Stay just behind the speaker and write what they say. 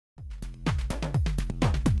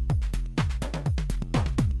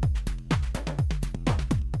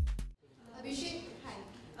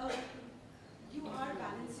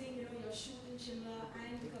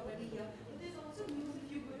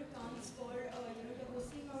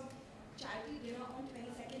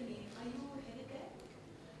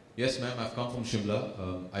Yes, ma'am, I've come from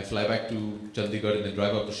Shimla. I fly back to Chandigarh and then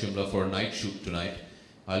drive up to Shimla for a night shoot tonight.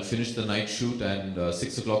 I'll finish the night shoot and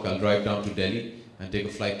 6 o'clock I'll drive down to Delhi and take a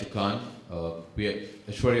flight to Cannes.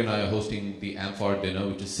 Aishwarya and I are hosting the Amphar dinner,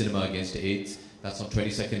 which is Cinema Against AIDS. That's on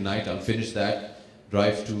 22nd night. I'll finish that,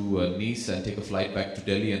 drive to Nice and take a flight back to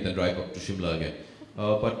Delhi and then drive up to Shimla again.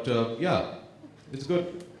 Yeah, it's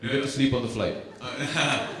good. You get to sleep on the flight.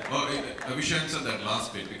 Well, Abhishek said that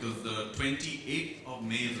last bit because the 28th of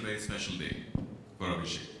May is a very special day for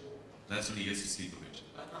Abhishek. That's when he gets to sleep a bit.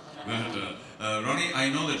 But Ronnie, I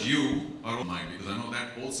know that you are on mind because I know that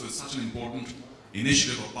also is such an important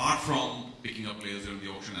initiative apart from picking up players during the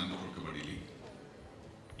auction and the Pro Kabaddi League.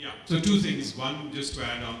 Yeah, so two things. One, just to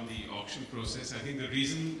add on the auction process, I think the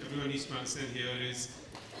reason everyone needs to understand here is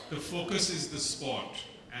the focus is the sport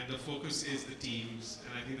and the focus is the teams,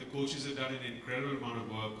 and I think the coaches have done an incredible amount of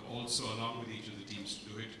work also along with each of the teams to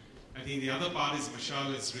do it. I think the other part is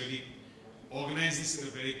Mashal has really organized this in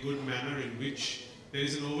a very good manner in which there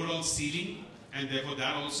is an overall ceiling, and therefore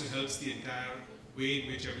that also helps the entire way in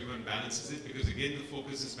which everyone balances it, because again the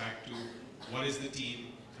focus is back to what is the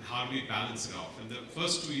team and how do we balance it off. And the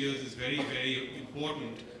first 2 years is very, very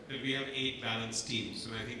important that we have 8 balanced teams,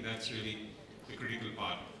 and I think that's really the critical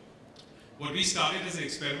part. What we started as an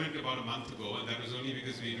experiment about a month ago, and that was only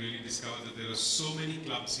because we really discovered that there are so many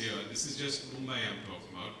clubs here. This is just Mumbai I'm talking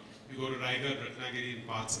about. You go to Raigad, Ratnagiri and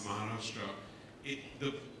parts of Maharashtra,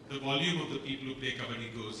 the volume of the people who play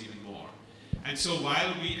Kabaddi goes even more. And so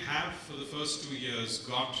while we have for the first 2 years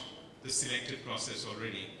got the selected process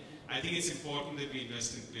already, I think it's important that we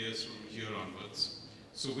invest in players from here onwards.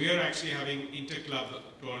 So we are actually having inter-club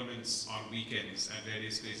tournaments on weekends at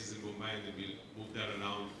various places in Mumbai, and then we'll move that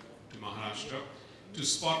around to Maharashtra to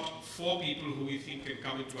spot 4 people who we think can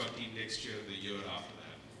come into our team next year and the year after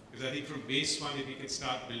that. Because I think from base 1, if we can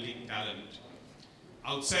start building talent,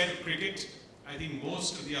 outside of cricket, I think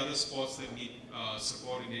most of the other sports that need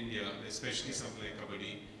support in India, especially something like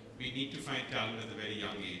Kabaddi, we need to find talent at a very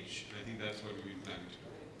young age. And I think that's what we've been planning to do.